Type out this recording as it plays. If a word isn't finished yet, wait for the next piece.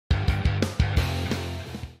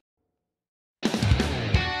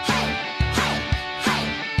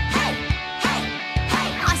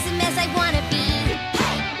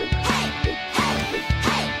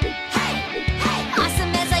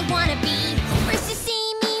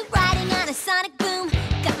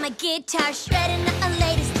guitar shredding a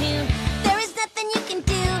latest tune. There is nothing you can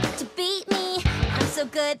do to beat me. I'm so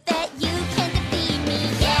good that you can defeat me.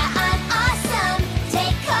 Yeah, I'm awesome.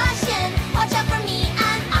 Take caution. Watch out for me.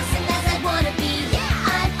 I'm awesome as I wanna be. Yeah,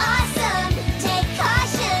 I'm awesome. Take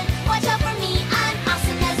caution. Watch out for me. I'm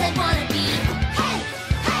awesome as I wanna be. Hey,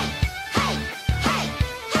 hey, hey, hey,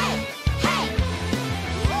 hey, hey.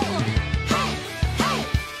 Ooh. Hey, hey,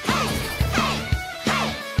 hey, hey, hey,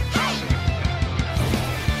 hey.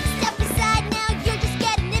 Step aside now, you're just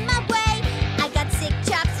getting in my way. I got sick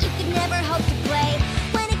chops you could never hope to play.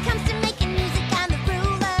 When it comes to making music, I'm the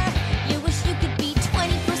ruler. You wish you could be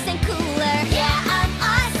 20% cooler. Yeah, I'm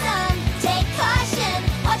awesome. Take caution.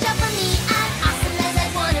 Watch out for me. I'm awesome as I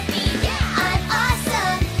wanna be. Yeah, I'm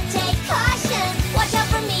awesome. Take caution. Watch out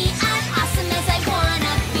for me. I'm awesome as I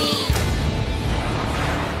wanna be.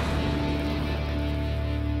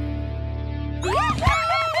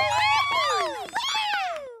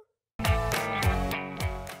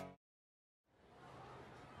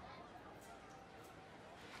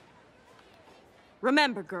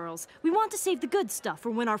 Remember, girls, we want to save the good stuff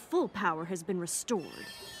for when our full power has been restored.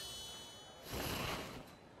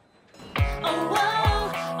 Oh,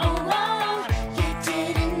 whoa, oh, whoa, you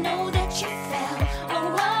didn't know that you fell.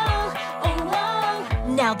 Oh, whoa, oh,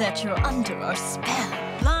 whoa. Now that you're under our spell.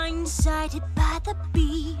 Blindsided by the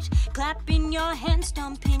beat, clapping your hands,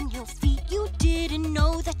 stomping your feet. You didn't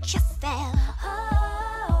know that you fell.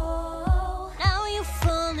 Oh, Now you're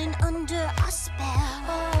falling under our spell.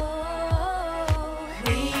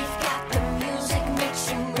 we've got the music makes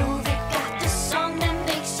you move it. Got the song that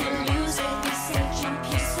makes you lose it. We say jump,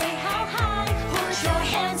 you say how high. Put your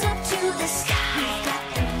hands up to the sky. We've got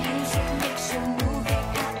the music makes you move it.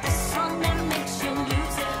 Got the song that makes you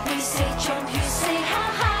lose it. We say jump, you say how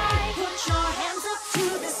high. Put your hands up to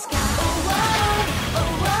the sky. Oh, whoa,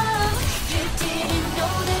 oh, whoa. You didn't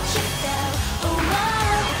know that you fell. Oh,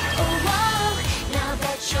 whoa, oh, whoa. Now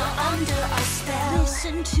that you're under our spell.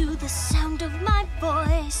 Listen to the sound of my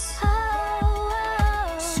voice.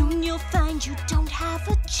 Soon you'll find you don't have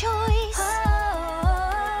a choice.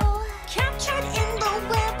 Captured in the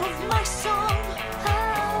web of my song.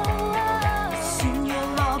 Soon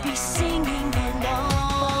you'll all be singing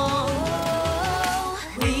along.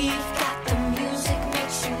 We've got the music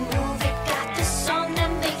makes you move it. Got the song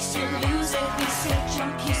that makes you lose it. We say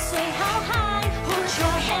jump, you say how high. Put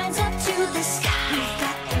your hands up to the sky. We've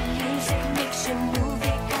got the music makes you move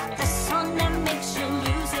it. Got the song that makes you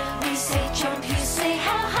lose it. We say jump, you say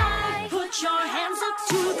how high. Put your hands up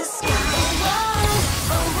to the sky. Oh,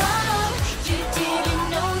 whoa, oh, whoa. You didn't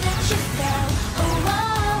know that you fell. Oh,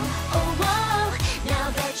 whoa, oh, whoa. Now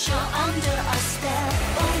that you're under our spell.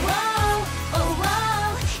 Oh, whoa, oh, whoa.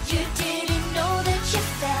 You didn't know that you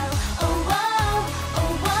fell. Oh, whoa,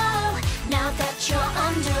 oh, whoa. Now that you're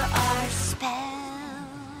under our spell.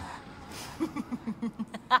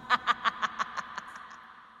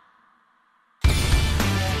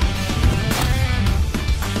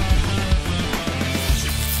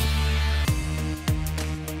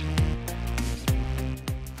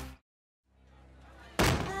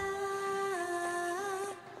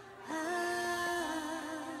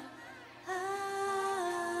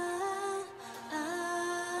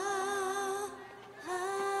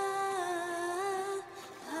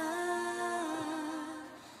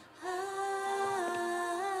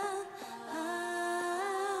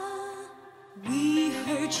 We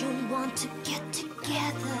heard you want to get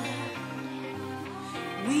together.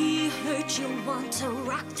 We heard you want to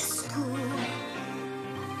rock the school.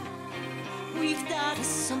 We've thought of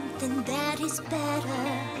something that is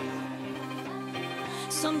better.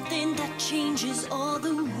 Something that changes all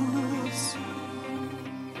the rules.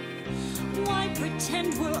 Why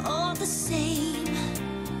pretend we're all the same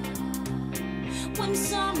when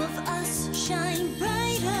some of us shine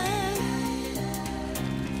brighter?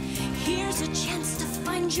 Here's a chance to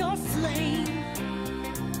find your flame.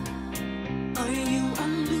 Are you a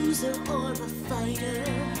loser or a fighter?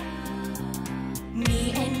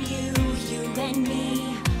 Me and you and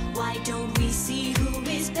me. Why don't we see who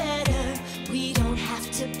is better? We don't have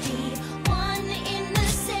to be one in the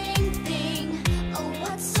same thing. Oh,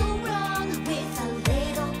 what's so wrong with a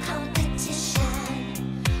little competition?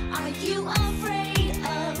 Are you afraid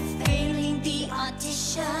of failing the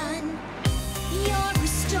audition? You're a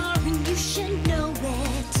star and you should know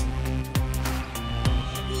it.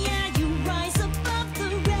 Yeah, you rise above the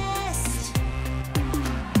rest.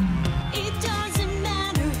 It doesn't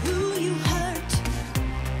matter who you hurt.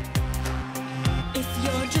 If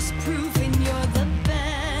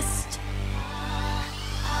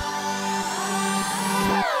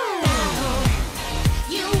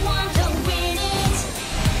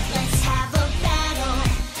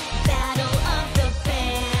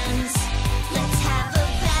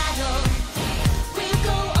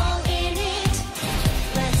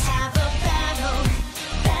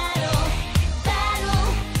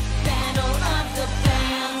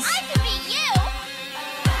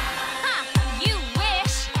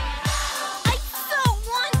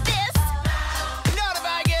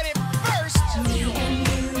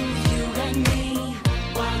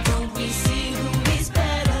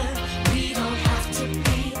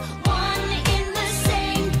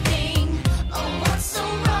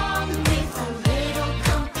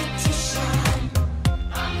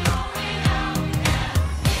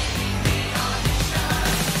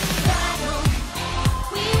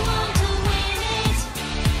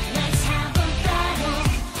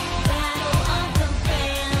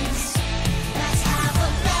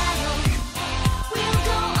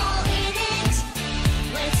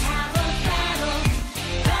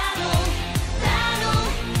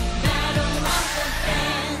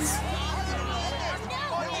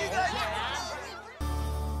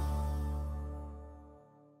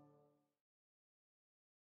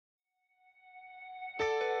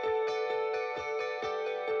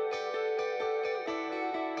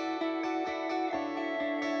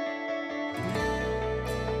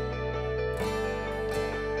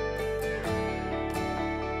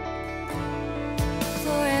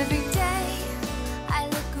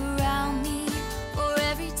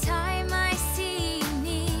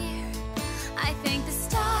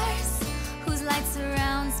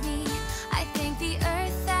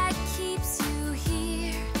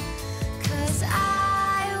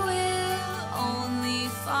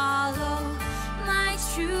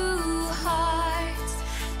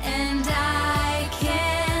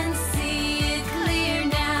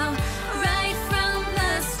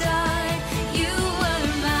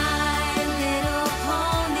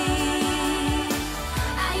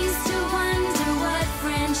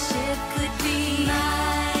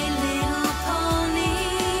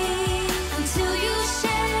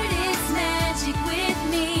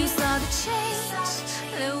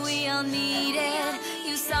all needed.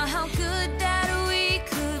 You saw how good that we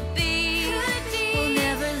could be. We'll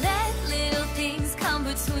never let little things come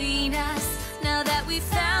between us. Now that we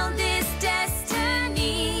found this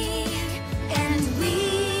destiny, and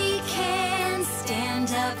we can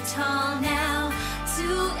stand up tall now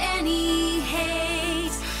to any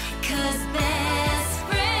hate, 'cause best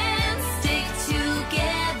friends stick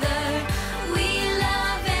together. We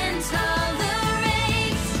love and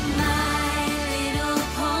tolerate. My little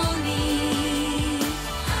pony,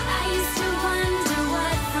 I used to wonder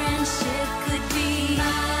what friendship could be.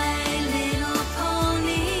 My little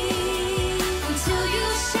pony, until you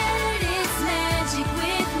shared its magic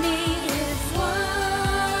with me. If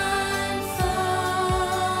one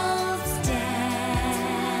falls down,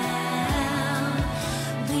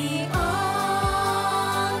 we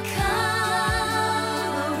all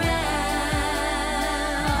come around.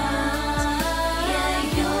 Yeah,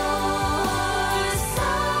 you're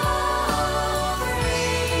so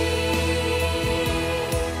free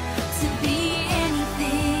to be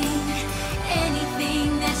anything, anything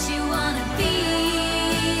that you wanna be.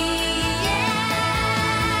 Yeah,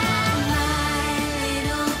 my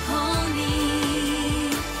little pony.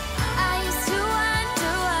 I used to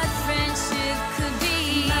wonder what friendship could be.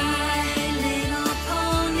 My little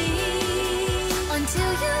pony,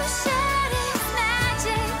 until you shared its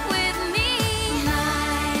magic with me.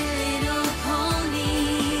 My little pony.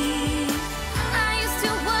 I used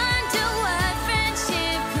to wonder what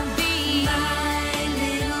friendship could be. My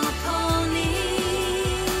little pony,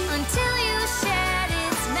 until you shared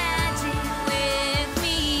its magic with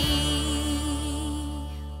me.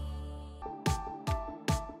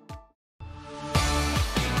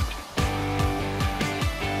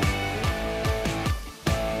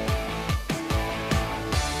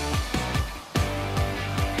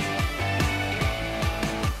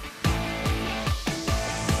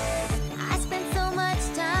 I spent so much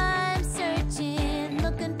time searching,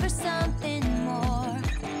 looking for something more,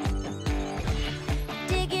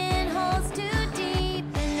 digging holes too deep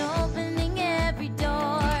and opening every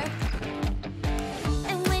door.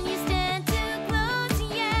 And when you stand too close,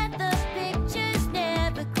 yeah, the picture's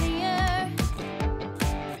never clear.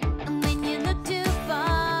 And when you look too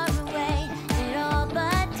far away, it all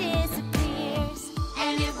but disappears.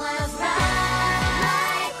 And it was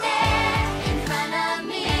right there in front of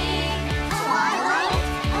me. Twilight,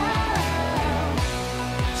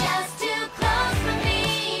 just too close for me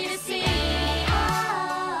to see.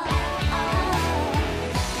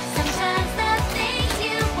 Sometimes the things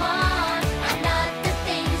you want are not the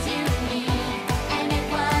things you need. And it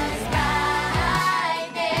was right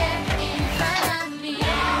there in front of me.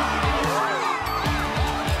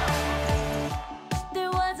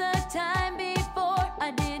 There was a time before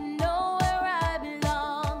I didn't know where I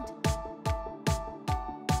belonged.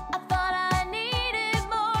 I thought I needed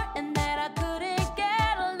more and that I couldn't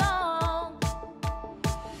get along.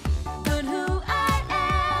 But who I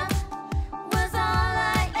am was all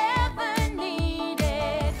I ever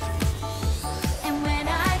needed. And when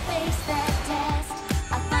I faced that test,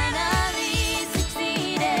 I finally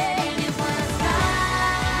succeeded. And it was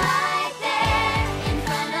right there in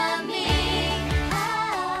front of me.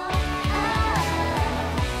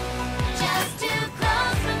 Just too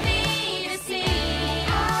close for me to see.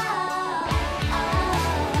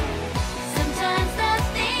 Sometimes the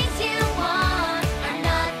things you want are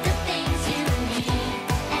not the things you need.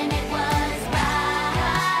 And it was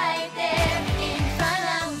right there in front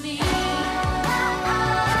of me.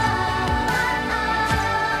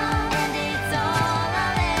 And it's all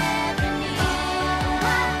I'll ever need.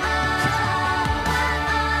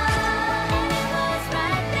 And it was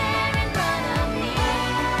right there in front of me.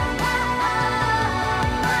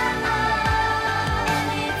 And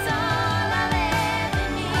it's all I'll ever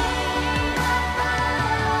need.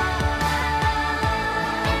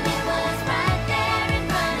 And it was right there in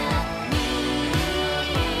front of me.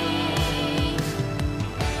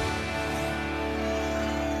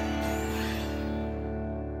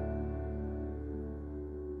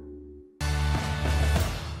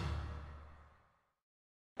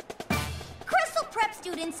 Crystal Prep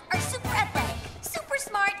students are super athletic, super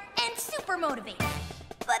smart, and super motivated.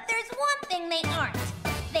 But there's one thing they aren't.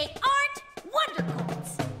 They aren't wondercolds.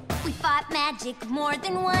 We fought magic more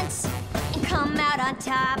than once and come out on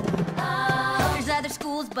top. There's other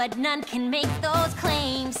schools, but none can make those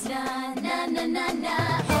claims. Na na na na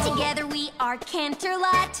na. Together we are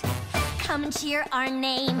Canterlot. Come and cheer our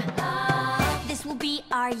name. This will be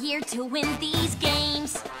our year to win these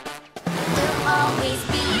games. We'll always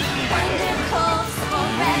be wondercolds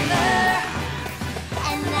forever.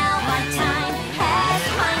 And now our time has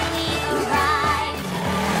finally arrived.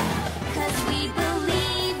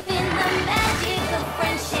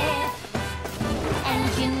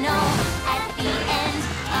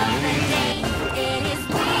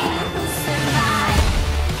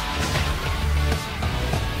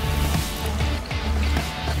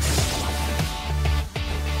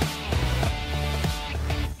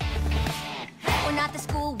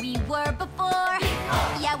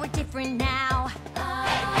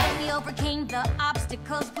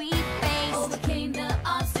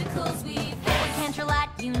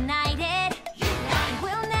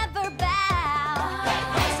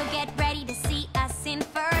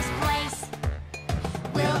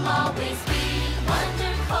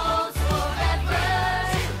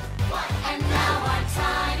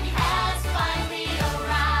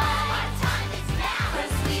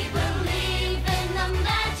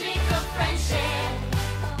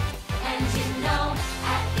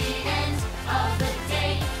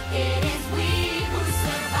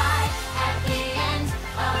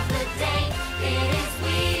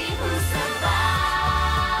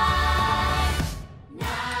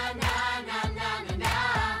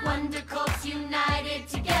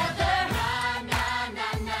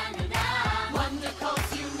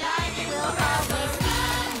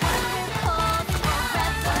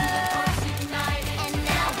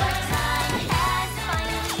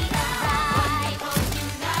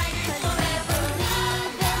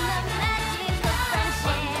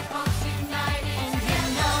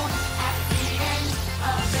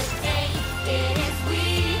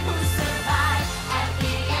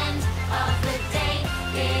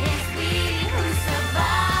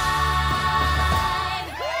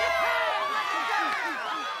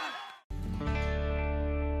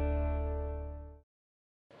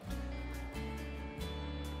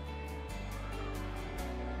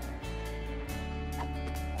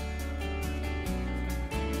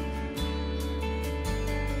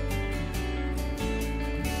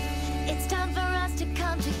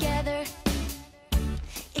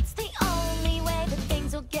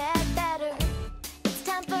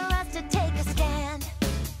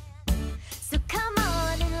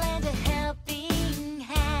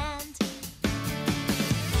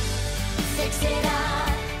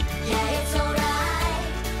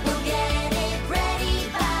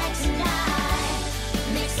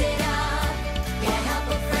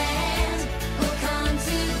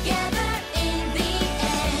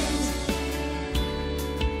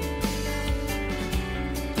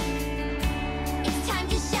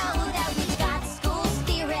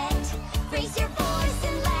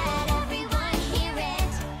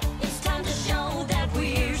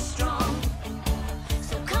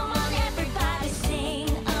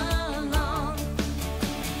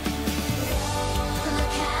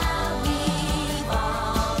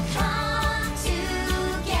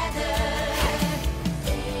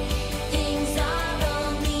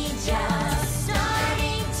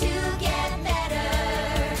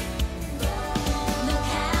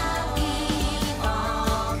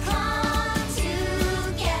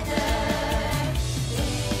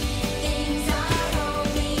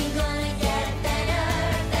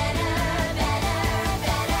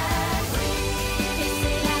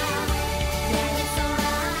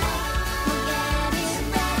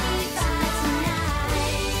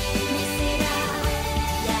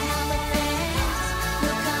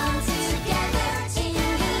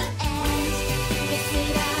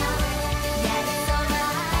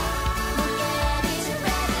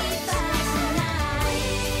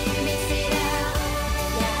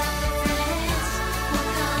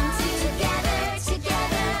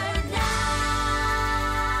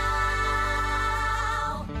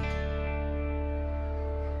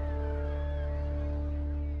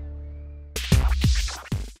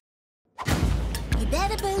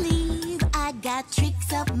 got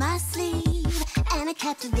tricks up my sleeve, and I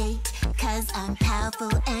captivate, 'cause I'm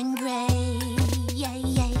powerful and great. Yeah,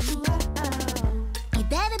 yeah. You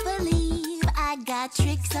better believe I got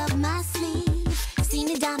tricks up my sleeve. See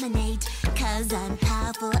me dominate, 'cause I'm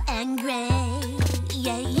powerful and great.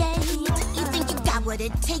 Yeah, yeah. You think you got what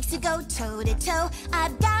it takes to go toe-to-toe?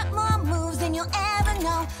 I've got more moves than you'll ever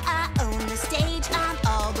know. I own the stage, I'm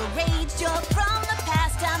all the rage. You're from the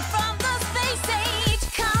past, I'm from the space age.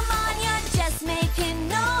 Come on, you're just making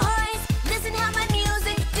noise. Listen how my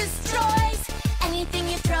music destroys. Anything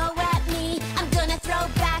you throw at me, I'm gonna throw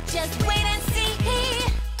back, just wait and see.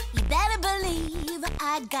 You better believe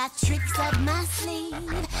I got tricks up my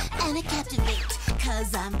sleeve, and I captivate,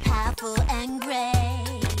 'cause I'm powerful and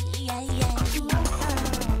great. Yeah, yeah.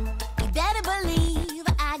 You better believe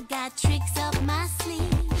I got tricks up my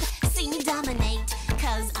sleeve. See me dominate,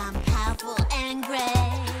 'cause I'm powerful and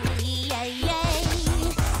great. Yeah, yeah.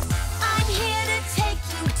 I'm here to take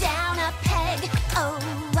you down a peg. Oh,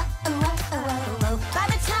 oh, oh, oh, oh, oh. By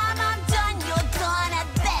the time I'm done, you're gonna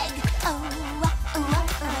beg. Oh, oh, oh,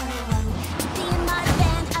 oh, oh. To be in my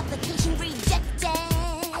band, application rejected.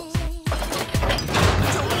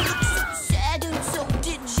 Don't look so sad and so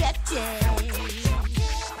dejected.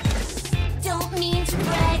 Don't mean to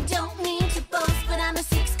brag, don't mean to boast, but I'm a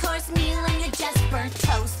 6-course meal and you're just burnt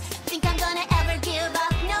toast. Think I'm gonna ever give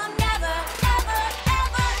up? No, never, ever,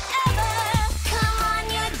 ever, ever. Come on,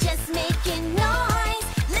 you're just making noise.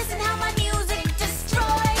 Listen how my music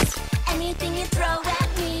destroys. Anything you throw at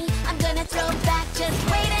me, I'm gonna throw back, just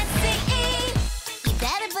wait and see. You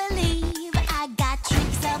better believe I got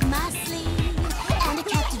tricks up my sleeve, and I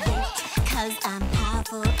captivate, 'cause I'm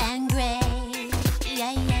powerful and great.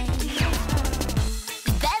 Yeah, yeah.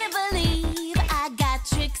 You better believe I got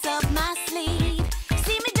tricks up my sleeve.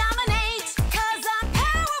 See me dominate, 'cause I'm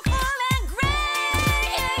powerful and great.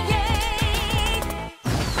 Yeah, yeah.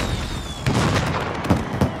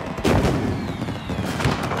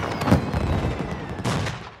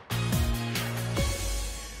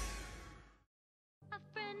 A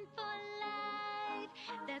friend for life,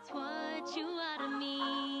 that's what you are to me.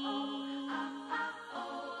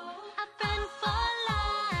 A friend for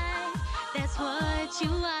life, that's what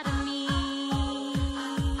you are to me.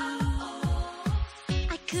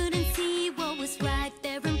 I couldn't see what was right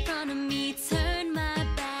there in front of me. Turned my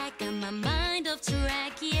back and my mind off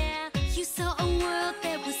track, yeah. You saw a world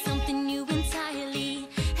that was something new entirely.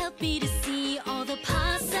 Helped me to see all the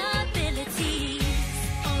possibilities.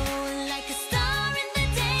 Oh, like a star in the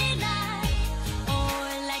daylight, or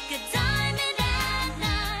like a diamond at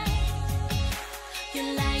night. Your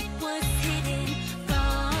light was hidden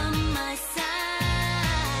from my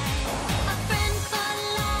sight. A friend for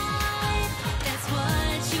life, that's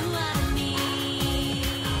what you are to me.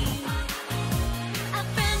 A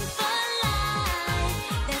friend for life,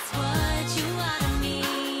 that's what you are to me.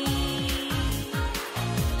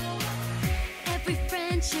 Every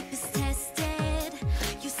friendship is tested.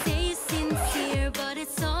 You say you're sincere, but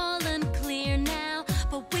it's all unclear now.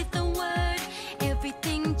 But with the word,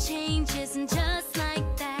 everything changes, and just like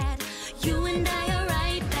that, you and I are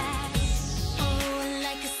right back. Oh,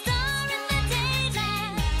 like a star in the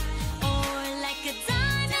daylight, or like a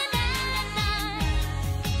diamond at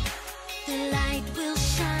night. The light will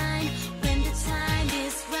shine when the time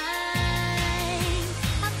is right.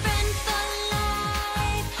 A friend for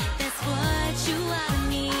life, that's what you are to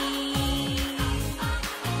me.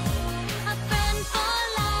 A friend for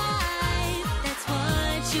life, that's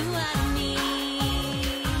what you are to me.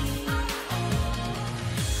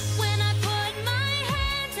 When I put my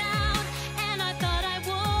head down and I thought I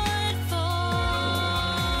would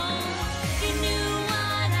fall, you knew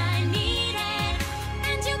what I needed,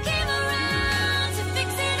 and you came around to fix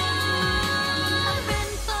it all. A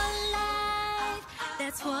friend for life,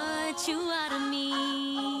 that's what you are to me.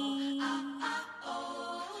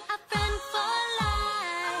 A friend for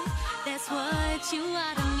life, that's what you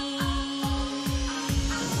are to me.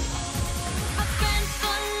 A friend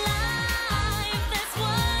for life, that's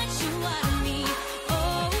what you are to me. Oh,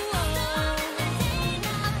 oh.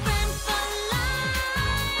 A friend for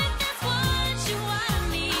life, that's what you are to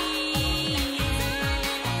me.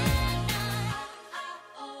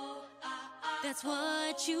 That's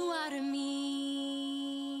what you are to me.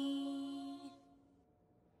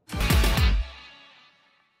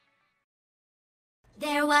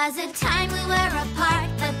 There was a time we were apart,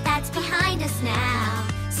 but that's behind us now.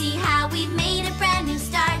 See how we've made a brand new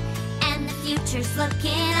start, and the future's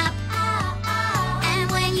looking up. And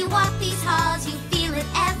when you walk these halls, you feel it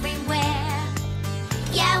everywhere.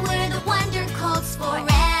 Yeah, we're the Wonder Colts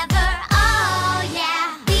forever. Oh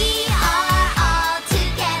yeah, we are all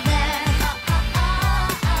together.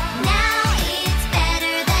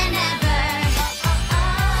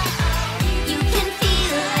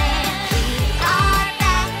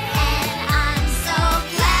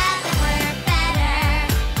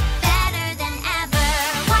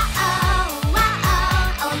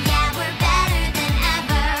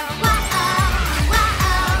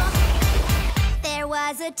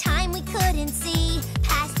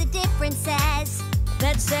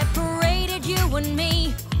 separated you and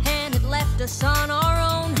me, and it left us on our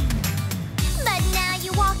own. But now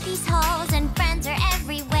you walk these halls and friends are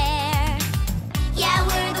everywhere. Yeah,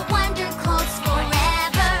 we're the Wonder Colts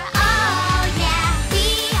forever. Oh yeah, we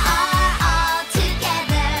are all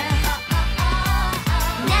together.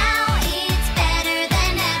 Now it's better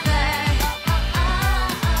than ever.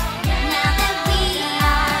 Now that we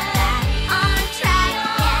are back on track,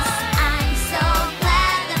 yes, I'm so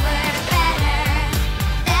glad that we're better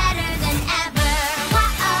than ever. Whoa,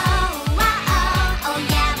 whoa, oh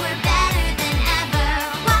yeah, we're better than ever.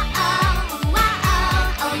 Whoa, whoa,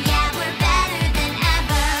 oh yeah, we're better than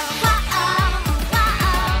ever. Whoa, whoa,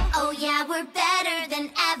 oh yeah, we're better than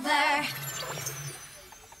ever.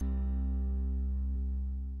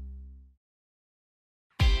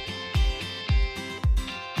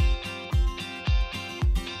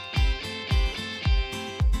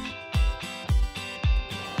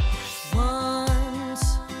 Once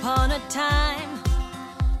upon a time,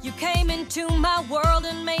 you came into my world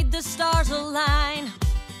and made the stars align.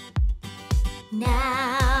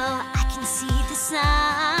 Now I can see the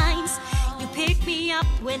signs. You pick me up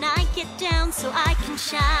when I get down so I can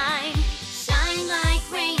shine. Shine like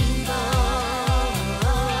rainbows.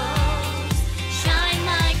 Shine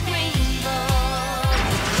like rainbows.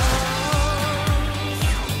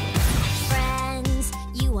 Friends,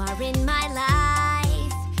 you are in my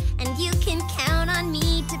life, and you can count on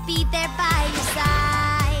me to be there by your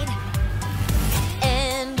side.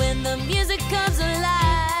 And when the music comes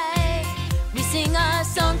alive, we sing our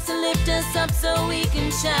songs to lift us up so we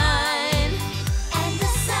can shine. And the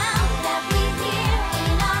sound that we hear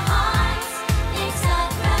in our hearts makes a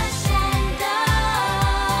crescendo.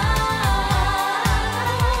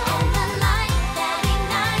 And the light that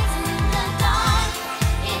ignites in the dark,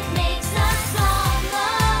 it makes us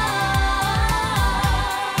stronger.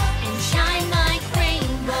 And shine like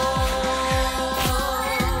rainbows.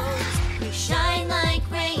 We shine like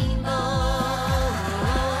rainbows.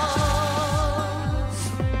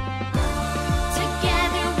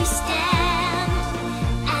 Together we stand.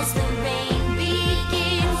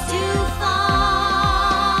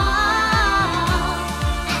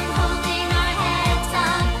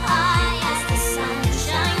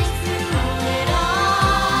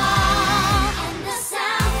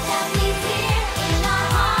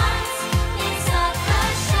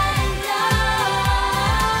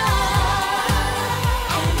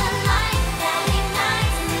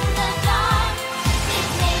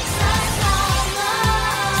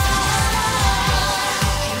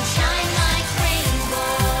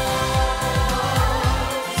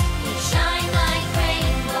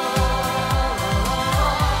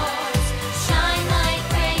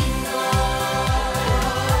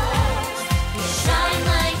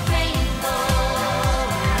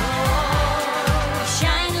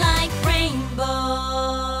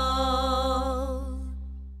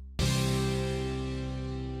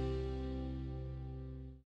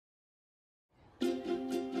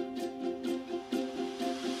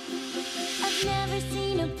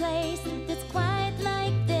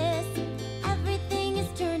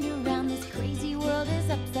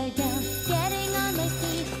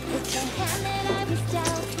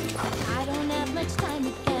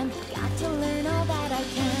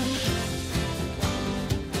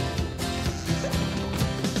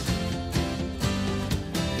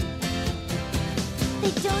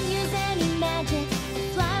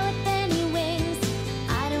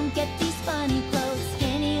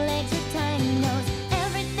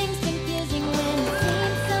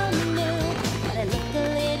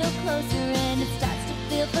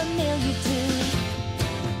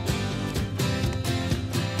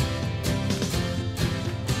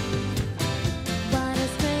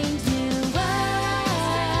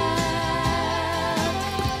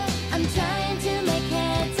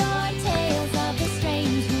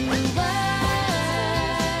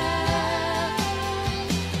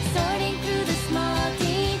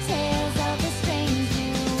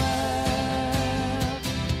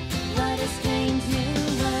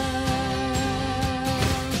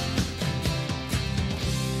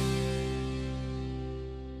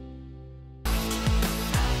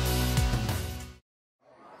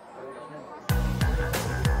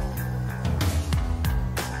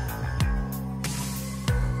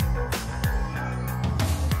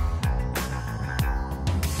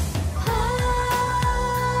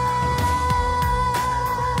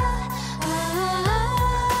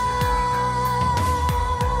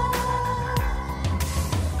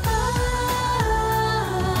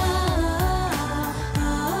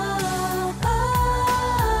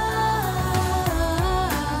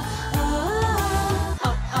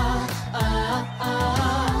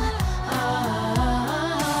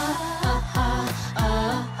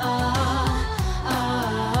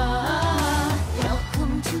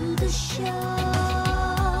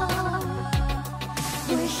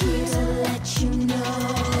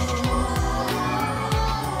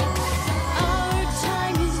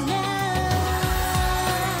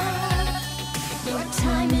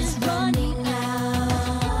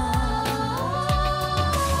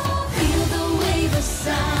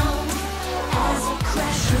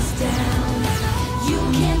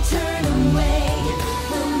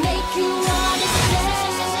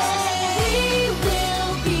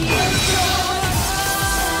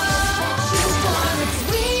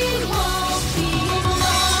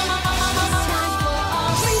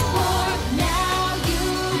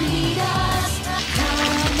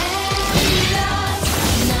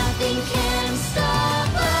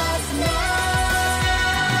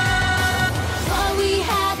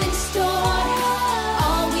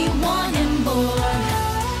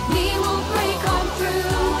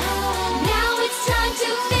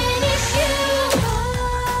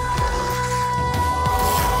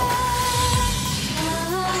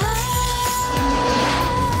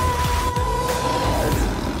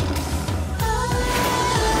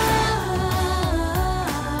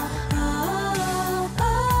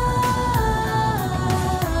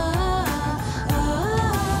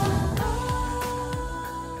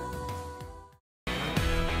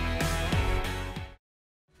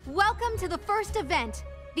 Welcome to the first event,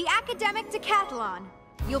 the Academic Decathlon.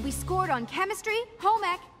 You'll be scored on chemistry, home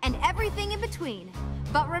ec, and everything in between.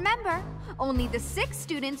 But remember, only the 6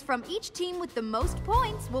 students from each team with the most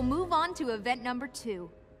points will move on to event number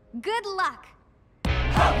 2. Good luck!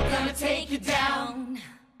 We're gonna take you down.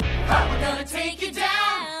 We're gonna take you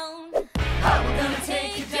down. We're gonna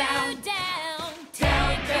take you down.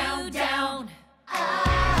 Down, down, down.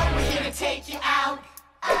 We're here to take you out.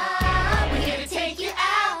 We're here to take you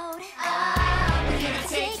out. We're here to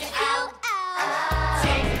take you out.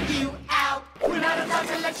 Take you out. We're not about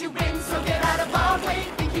to let you in, so get out of our way.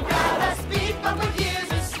 Think you got us beat, but we're here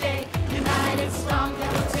to stay. United, strong,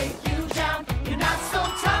 that will take you down. You're not so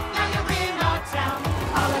tough, now you're in our town.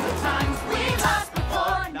 All of the times we lost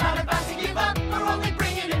before, not about to give up, we're only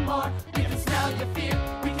bringing in more. We can smell your fear,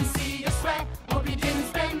 we can see your sweat. Hope you didn't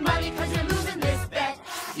spend money, cause you're losing this bet.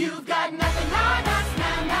 You've got nothing on us,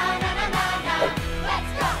 nah, nah, nah, nah, nah, nah.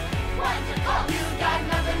 Let's go, wonderful. You've got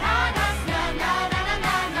nothing on us, nah, nah, nah, nah,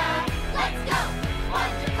 nah, nah. Let's go,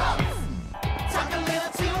 wonderful. Talk a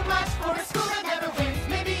little too much for a school that never wins.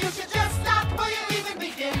 Maybe you should just stop before you even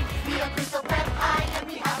begin. We are crystal prep high and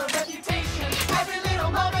we have a reputation. Every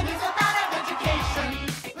little moment is about our education.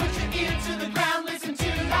 Put your ear to the ground, listen to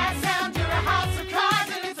that sound. You're a house of cards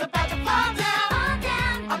and it's about to fall down. Fall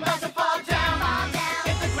down. I'm about to fall down. Fall down.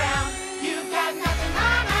 Hit the ground. You've got nothing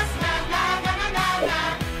on us. Nah, nah, nah, nah, nah,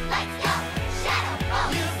 nah. Let's go. Shadow Bolt.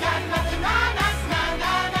 You've got nothing on us. Nah,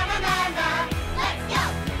 nah, nah, nah, nah, nah. Let's go.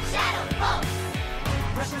 Shadow Bolt.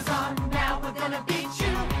 Pressure's on now, we're gonna beat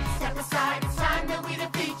you. Step aside, it's time that we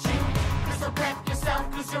defeat you. Crystal prep yourself,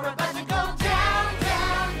 cause you're about to go down,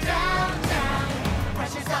 down, down, down.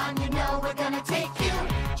 Pressure's on, you know we're gonna take you.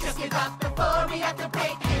 Just give up before we have to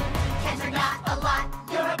break you. Can't you're not a lot,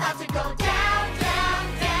 you're about to go down, down,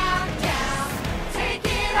 down, down. Take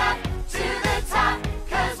it up to the top,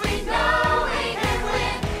 cause we know we can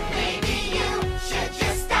win. Maybe you should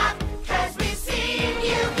just stop, cause we've seen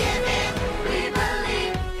you give in. We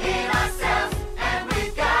believe in ourselves, and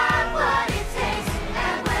we've got what it takes,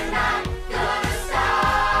 and we're not gonna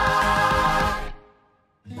stop.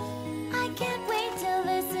 I can't wait till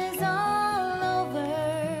this is all over.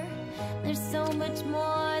 There's so much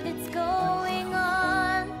more that's going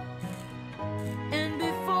on. And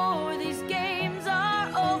before these games are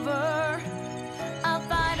over, I'll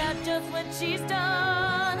find out just what she's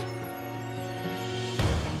done.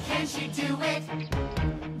 Can she do it?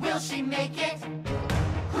 Will she make it?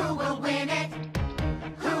 Who will win it?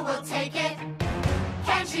 Who will take it?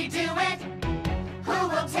 Can she do it? Who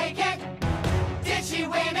will take it? Did she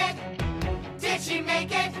win it? Did she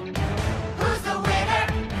make it? Who's the winner?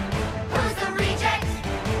 Who's the reject?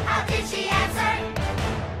 How did she answer?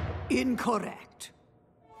 Incorrect.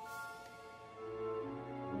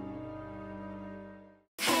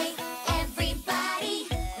 Hey, everybody,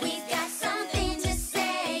 we've got something to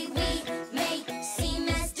say. We may seem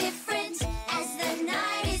as different as the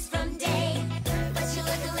night is from day, but you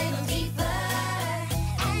look a little deeper,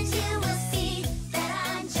 and you will see that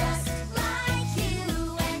I'm just like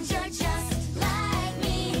you, and you're just like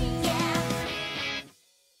me, yeah.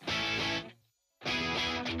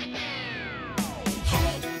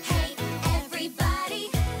 Hey, hey, everybody,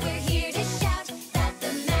 we're here to shout that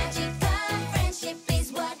the magic of friendship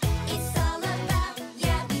is what it's all about.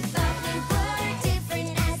 Yeah, we thought we were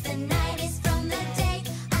different as the night is from the day,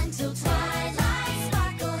 until Twilight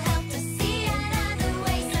Sparkle helped us see another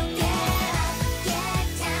way. So get up, get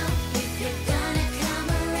down, if you're gonna come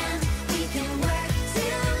around, we can work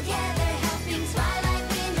together, helping Twilight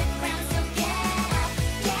win the crown. So get up,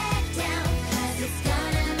 get down, cause it's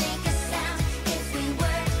gonna make a sound if we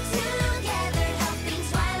work together, helping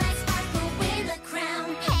Twilight Sparkle win the crown.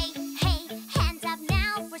 Hey, hey, hands up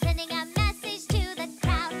now, we're sending a message to the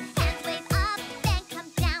crowd. Hands wave up, then come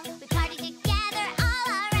down, we party together all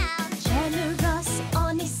around. Generous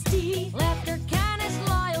honesty, laughter, kindness,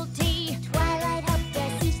 loyalty. Twilight helped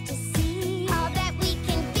us each to see all that we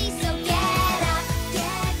can be. So get up,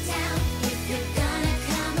 get down, if you're gonna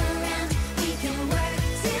come around, we can work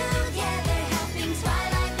together, helping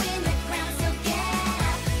Twilight win the crown. So get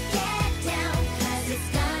up, get down, cause it's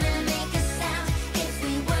gonna make a sound if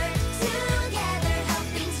we work together,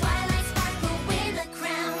 helping Twilight Sparkle win the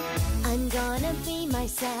crown. I'm gonna be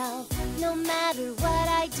myself, no matter what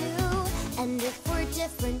I do. And if we're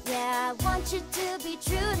different, yeah, I want you to be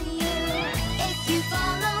true to you. If you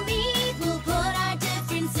follow me, we'll put our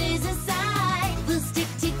differences aside. We'll stick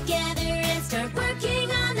together and start working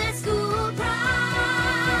on that school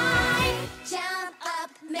pride. Jump up,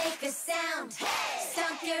 make a sound.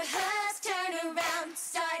 Stomp your hooves, turn around.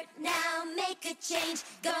 Start now, make a change.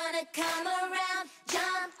 Gonna come around.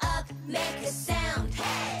 Jump up, make a sound.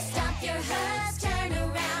 Stomp your hooves, turn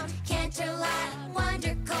around. Canterlot,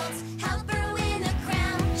 wonder colts, help her win a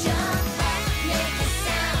crown. Jump up, make a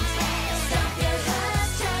sound. Stomp your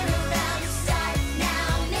hooves, turn around. Start now,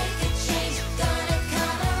 make a change, gonna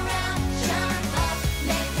come around. Jump up,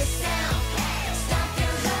 make a sound. Stomp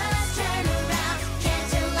your hooves, turn around.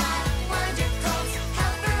 Canterlot, wonder colts,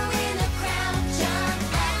 help her win a crown. Jump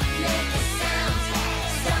up, make a sound.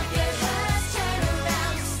 Stomp your hooves, turn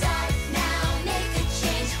around. Start now, make a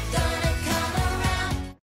change, gonna come around.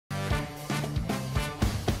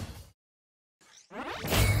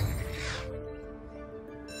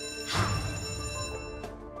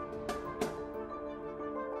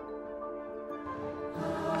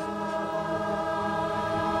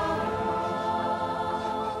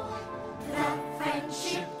 The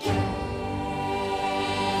friendship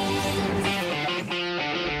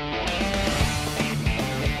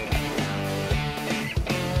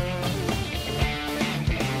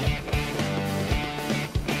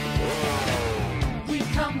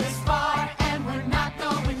We've come this far and we're not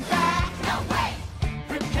going back. No way!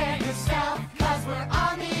 Prepare yourself, cause we're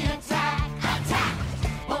on the attack. Attack!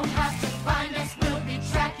 Won't have to find us, we'll be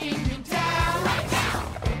tracking you down. Right down!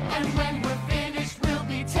 And when we're finished, we'll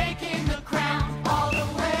be taking the crown. All the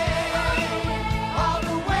way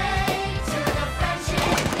to the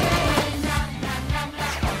friendship game. Na na na na,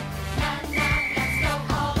 na na, let's go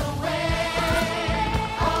all the way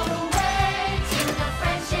to the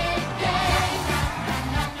friendship game. Na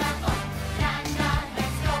na na na, na na,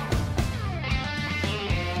 let's go.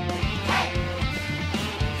 Hey,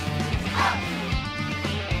 up,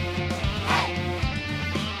 hey,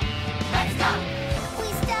 let's go. We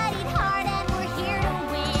studied hard and we're here to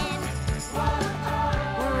win.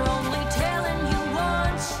 We're only telling you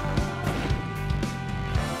once.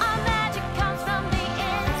 Our magic comes from the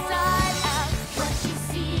inside out. What you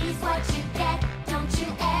see is what you get. Don't you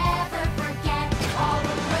ever forget. All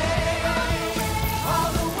the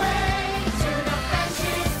way to the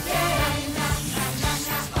friendship game. Na na na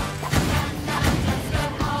na, na na, let's go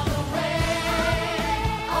all the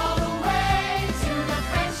way to the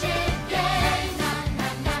friendship game. Na na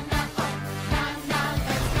na na, na na,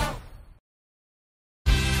 let's go.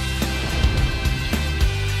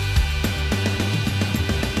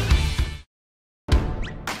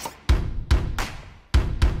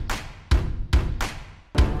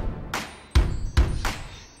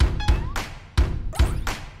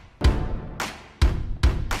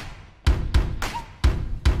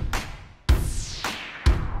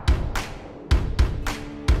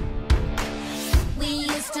 We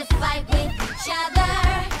used to fight with each other.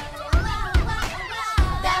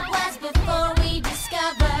 That was before we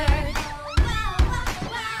discovered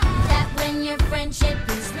that when your friendship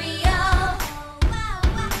is real,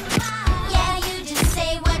 yeah, you just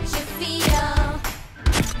say what you feel.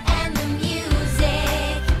 And the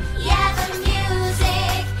music, yeah, the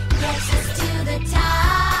music gets us to the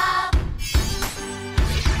top.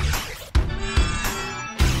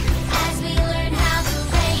 As we learn how the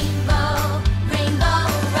rainbow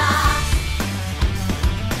rocks.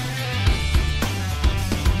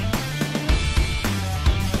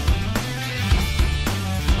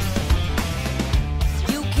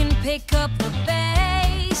 You can pick up the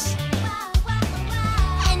bass,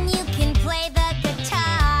 And you can play the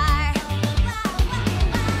guitar.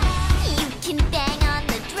 You can bang on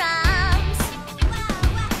the drums.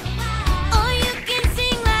 or you can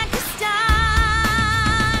sing like a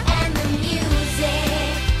star. And the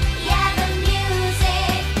music, yeah, the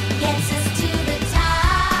music gets us to the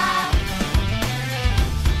top.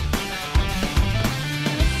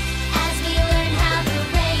 As we learn how the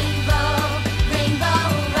rainbow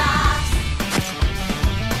rocks.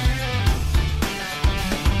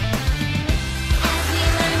 As we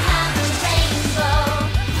learn how the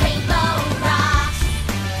rainbow rocks.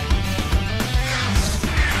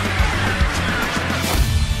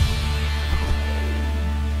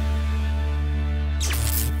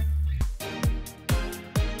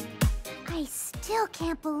 I still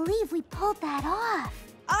can't believe we pulled that off.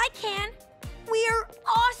 I can. We're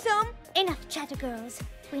awesome. Enough chatter, girls.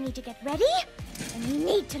 We need to get ready, and we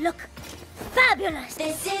need to look fabulous.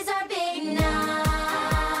 This is our big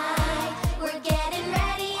night. We're getting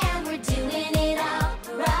ready and we're doing it all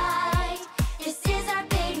right. This is our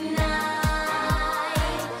big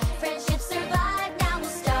night. Friendship survived, now we'll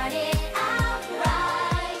start it out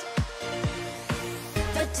right.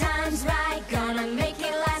 The time's right, gonna make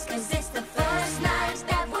it last, 'cause it's the first night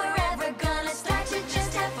that we're ever gonna start to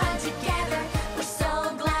just have fun together. We're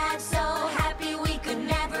so glad, so happy, we could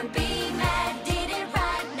never be mad. Did it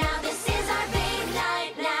right now, this is our big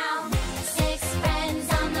night now. 6 friends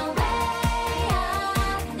on the way.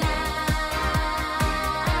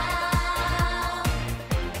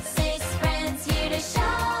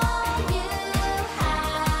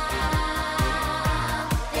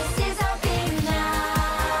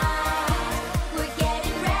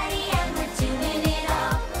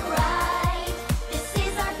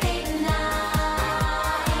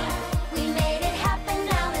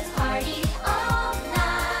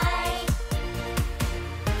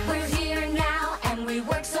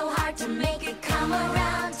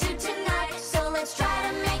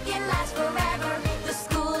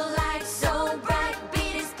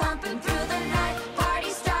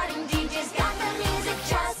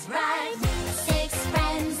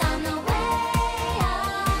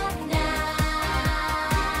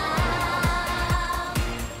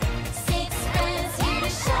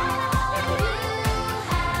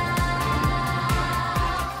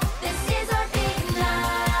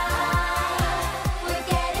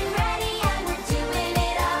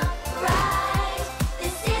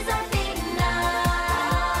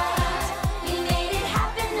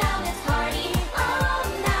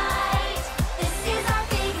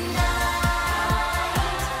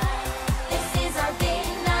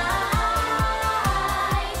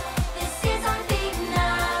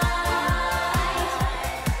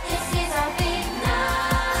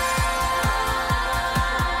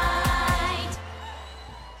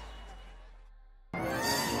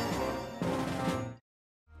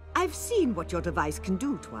 I've seen what your device can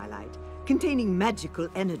do, Twilight. Containing magical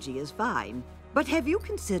energy is fine. But have you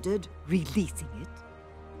considered releasing it?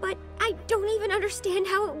 But I don't even understand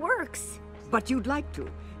how it works. But you'd like to.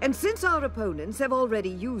 And since our opponents have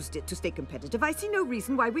already used it to stay competitive, I see no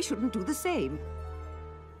reason why we shouldn't do the same.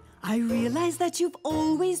 I realize that you've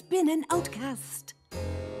always been an outcast.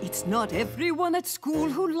 It's not everyone at school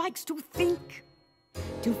who likes to think.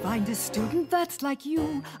 To find a student that's like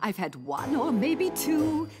you, I've had one or maybe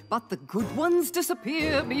two, but the good ones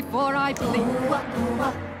disappear before I blink.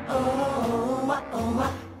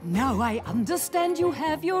 Now I understand you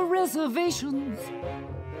have your reservations.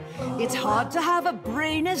 It's hard to have a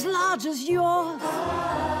brain as large as yours.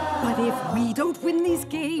 But if we don't win these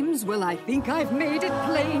games, well, I think I've made it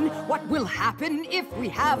plain what will happen if we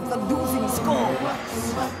have the losing score.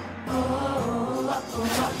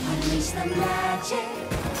 Unleash the magic,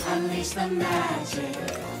 unleash the magic.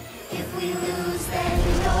 If we lose, then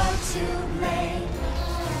you're to blame.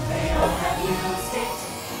 They all have used it,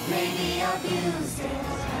 maybe abused it.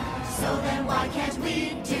 So then why can't we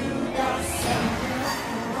do the same?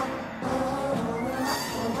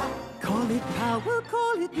 Call it power,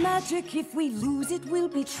 call it magic. If we lose, it will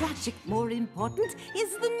be tragic. More important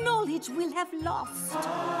is the knowledge we'll have lost.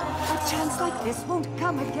 A chance like this won't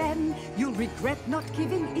come again. You'll regret not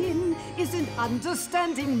giving in. Isn't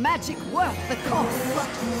understanding magic worth the cost?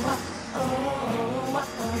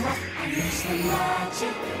 Unleash the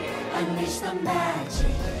magic, unleash the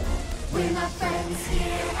magic. We're not friends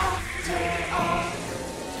here after all.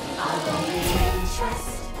 Our only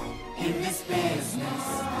interest in this business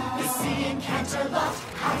is seeing Canterlot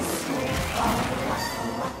High School fall.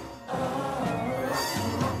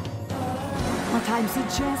 What I'm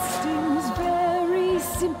suggesting's very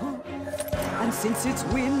simple. And since it's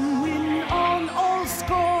win-win on all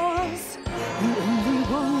scores, we only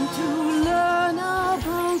want to learn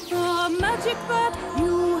about the magic that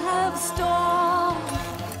you have stored.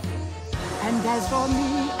 And as for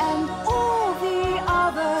me and all the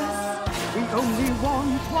others, we only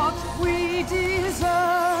want what we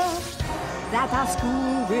deserve. That our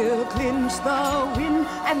school will clinch the win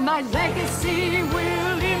and my legacy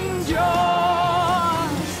will endure.